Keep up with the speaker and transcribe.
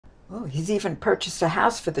Oh, he's even purchased a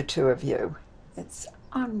house for the two of you. It's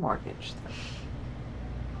on mortgage, though.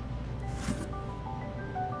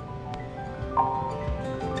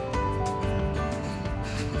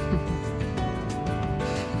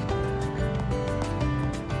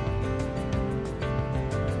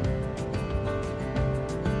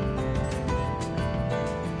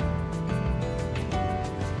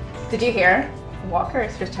 Did you hear? Walker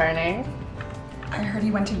is returning. I heard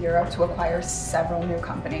he went to Europe to acquire several new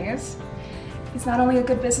companies. He's not only a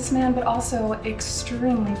good businessman, but also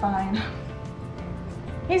extremely fine.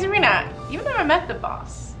 Hey Serena, you've never met the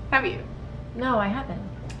boss, have you? No, I haven't.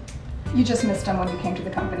 You just missed him when you came to the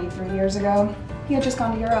company 3 years ago. He had just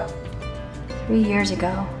gone to Europe. 3 years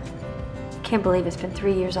ago. Can't believe it's been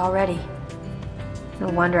 3 years already. No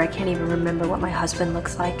wonder I can't even remember what my husband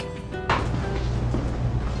looks like.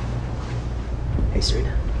 Hey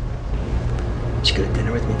Serena, you should go to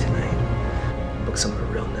dinner with me tonight. Book somewhere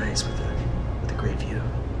real nice with a great view.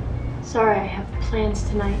 Sorry, I have plans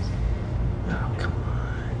tonight. Oh, come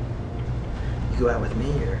on. You go out with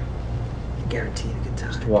me, you're guaranteed a good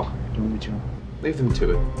time. Just walk. Don't leave you. Leave them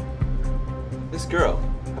to it. This girl,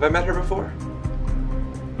 have I met her before?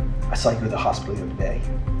 I saw you at the hospital the other day.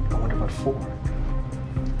 I wonder what for.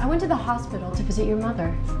 I went to the hospital to visit your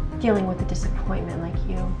mother, dealing with a disappointment like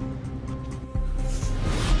you.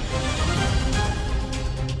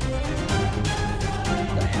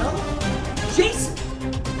 The hell? Jason!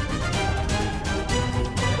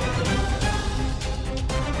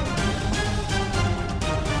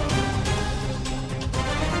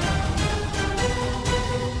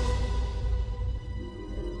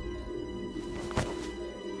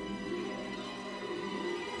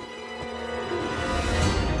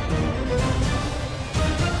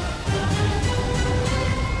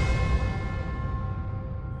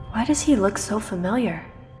 Why does he look so familiar?